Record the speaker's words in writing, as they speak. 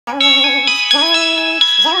Hi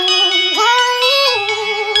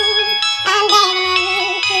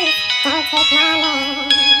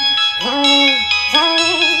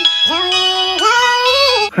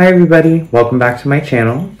everybody, welcome back to my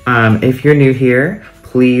channel. If you're new here,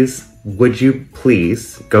 would you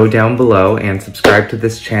please go down below and subscribe to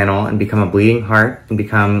this channel and become a bleeding heart and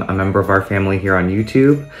become a member of our family here on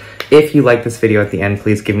YouTube. If you like this video at the end,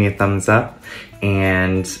 please give me a thumbs up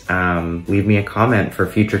and leave me a comment for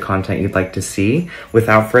future content you'd like to see.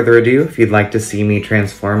 Without further ado, if you'd like to see me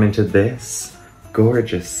transform into this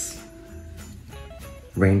gorgeous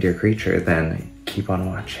reindeer creature, then keep on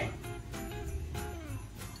watching.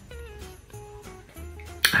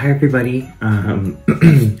 Hi everybody,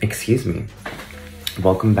 excuse me.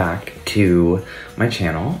 Welcome back to my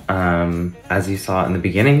channel. As you saw in the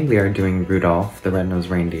beginning, we are doing Rudolph the Red-Nosed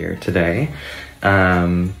Reindeer today.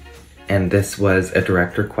 And this was a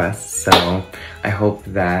direct request, so I hope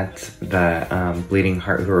that the bleeding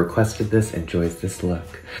heart who requested this enjoys this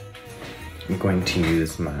look. I'm going to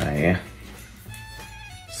use my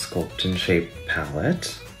Sculpt and Shape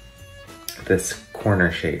palette, this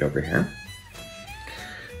corner shade over here.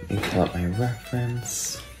 Let me pull up my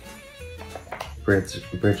reference. Bridge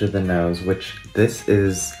of the Nose, which this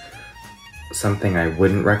is something I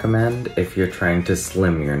wouldn't recommend if you're trying to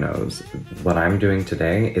slim your nose. What I'm doing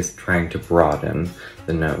today is trying to broaden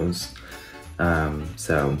the nose.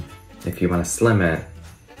 So if you want to slim it,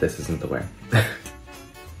 this isn't the way.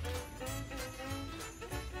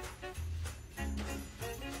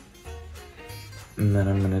 And then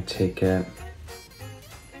I'm gonna take it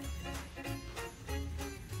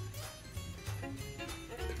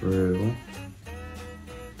through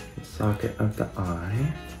the socket of the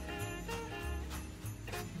eye.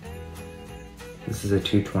 This is a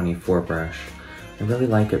 224 brush. I really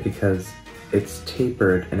like it because it's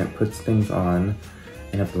tapered and it puts things on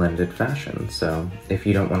in a blended fashion. So if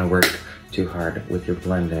you don't want to work too hard with your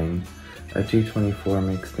blending, a 224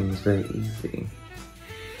 makes things very easy.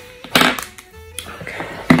 Okay.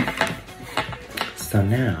 So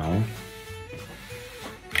now,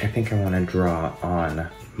 I think I want to draw on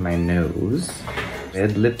my nose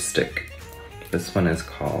red lipstick. This one is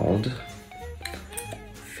called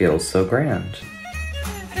Feels So Grand.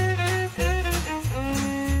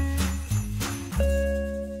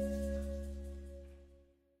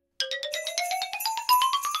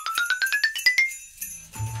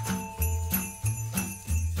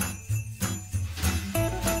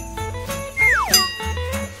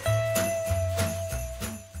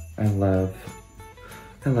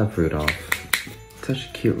 I love Rudolph. Such a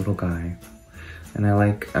cute little guy. And I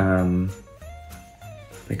like the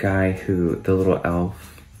guy the little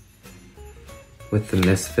elf with the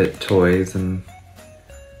misfit toys and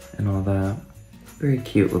all that. Very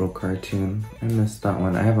cute little cartoon. I missed that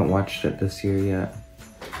one. I haven't watched it this year yet.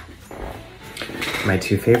 My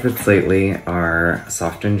two favorites lately are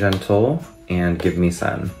Soft and Gentle and Give Me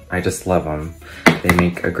Sun. I just love them. They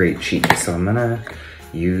make a great cheek. So I'm gonna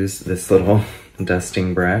use this little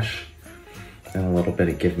dusting brush and a little bit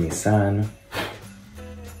of Give Me Sun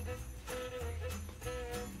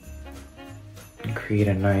and create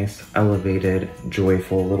a nice elevated,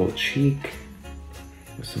 joyful little cheek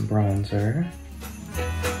with some bronzer.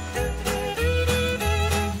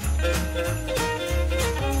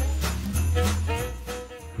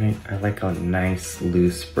 I like a nice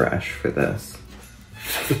loose brush for this.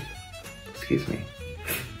 Excuse me.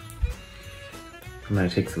 I'm gonna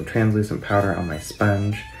take some translucent powder on my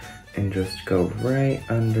sponge and just go right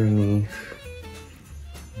underneath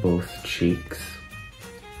both cheeks.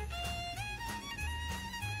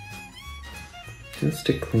 Just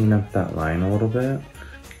to clean up that line a little bit.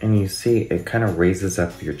 And you see it kind of raises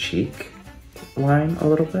up your cheek line a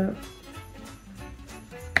little bit.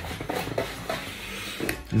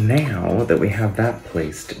 Now that we have that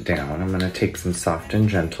placed down, I'm gonna take some Soft and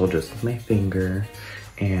Gentle just with my finger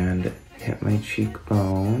and hit my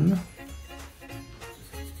cheekbone.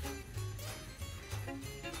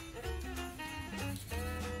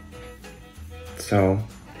 So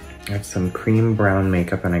I have some cream brown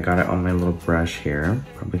makeup and I got it on my little brush here.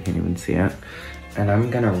 Probably can't even see it. And I'm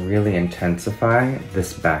gonna really intensify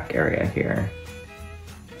this back area here.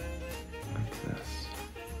 Like this.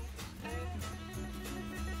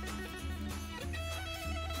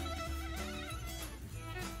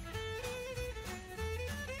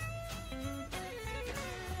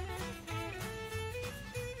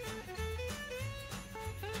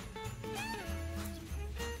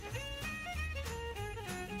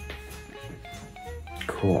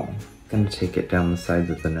 Cool. Gonna take it down the sides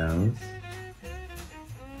of the nose.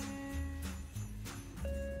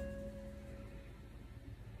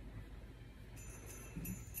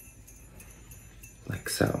 like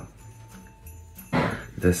so.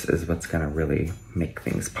 This is what's gonna really make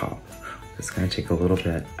things pop. Just gonna take a little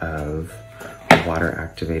bit of water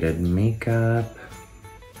activated makeup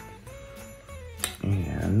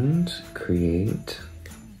and create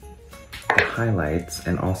the highlights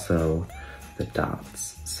and also the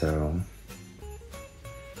dots. So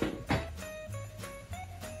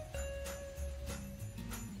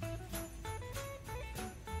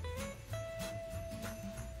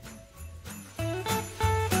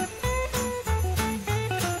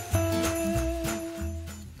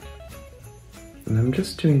and I'm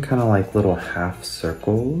just doing kind of like little half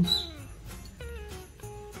circles.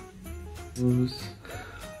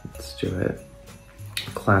 Let's do it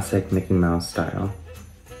classic Mickey Mouse style.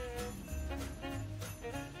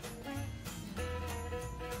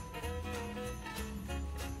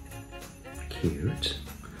 Cute.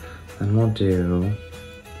 Then we'll do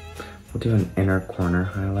an inner corner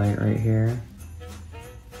highlight right here.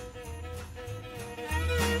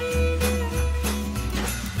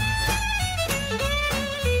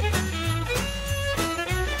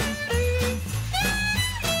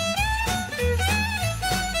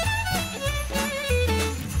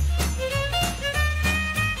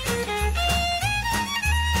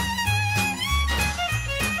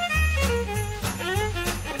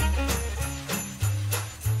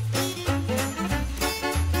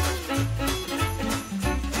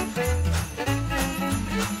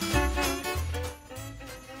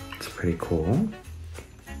 Pretty cool.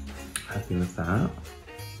 Happy with that.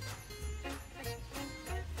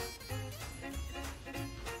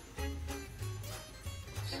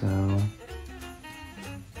 So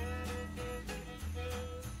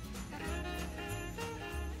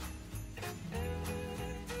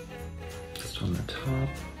just on the top.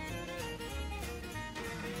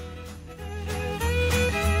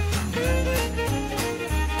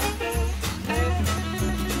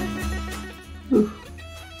 Ooh.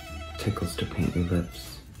 Tickles to paint your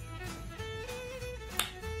lips.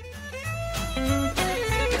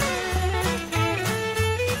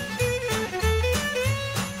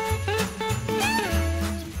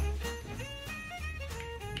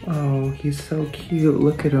 Oh, he's so cute.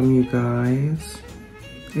 Look at him, you guys.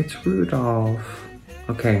 It's Rudolph.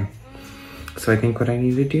 Okay, so I think what I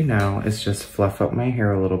need to do now is just fluff up my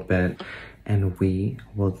hair a little bit and we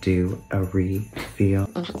will do a reveal.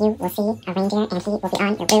 And you will see a reindeer and he will be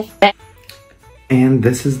on your roof. And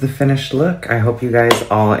this is the finished look. I hope you guys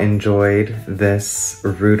all enjoyed this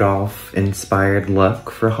Rudolph inspired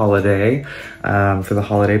look for holiday, for the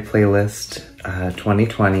holiday playlist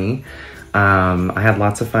 2020. I had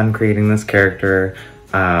lots of fun creating this character.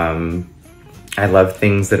 I love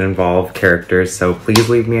things that involve characters, so please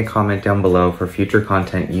leave me a comment down below for future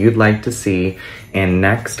content you'd like to see, and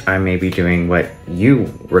next I may be doing what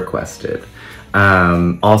you requested.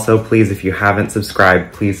 Also, please, if you haven't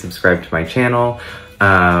subscribed, please subscribe to my channel,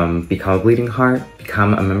 become a Bleeding Heart,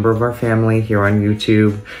 become a member of our family here on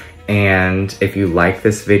YouTube, and if you like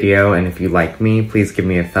this video and if you like me, please give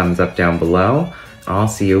me a thumbs up down below. I'll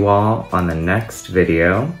see you all on the next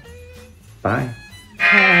video. Bye.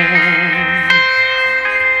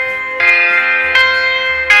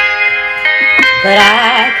 But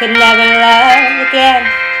I could never love again.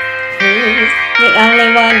 He's the only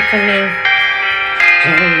one for me.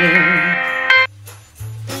 Jolene.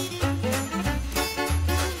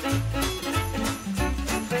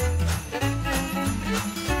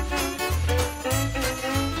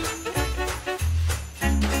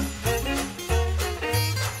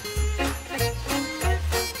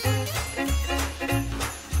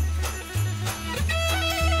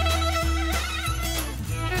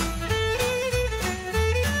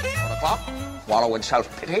 Wallow in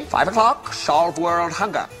self-pity. 5 o'clock, solve world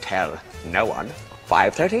hunger. Tell no one.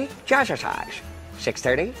 5:30, jazzercise.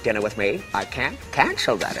 6:30, dinner with me. I can't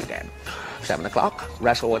cancel that again. 7 o'clock,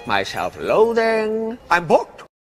 wrestle with my self-loathing. I'm booked.